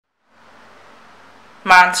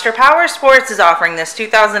Monster Powersports is offering this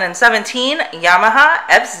 2017 Yamaha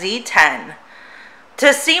FZ-10.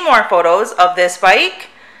 To see more photos of this bike,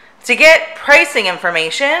 to get pricing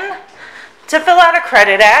information, to fill out a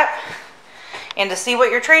credit app, and to see what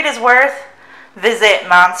your trade is worth, visit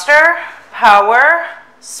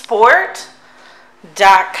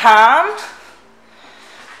monsterpowersport.com.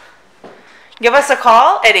 Give us a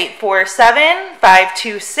call at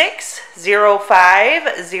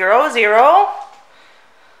 847-526-0500.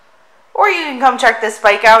 Or you can come check this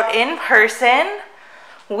bike out in person.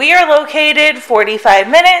 We are located 45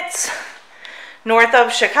 minutes north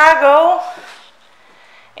of Chicago,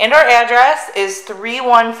 and our address is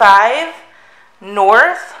 315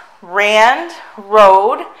 North Rand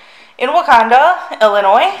Road in Wauconda,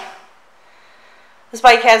 Illinois. This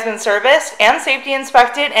bike has been serviced and safety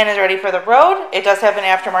inspected and is ready for the road. It does have an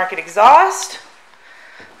aftermarket exhaust.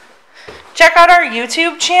 Check out our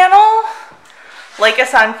YouTube channel. Like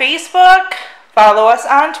us on Facebook, follow us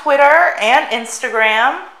on Twitter and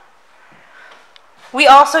Instagram. We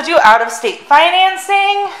also do out-of-state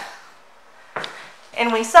financing,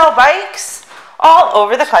 and we sell bikes all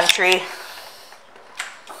over the country.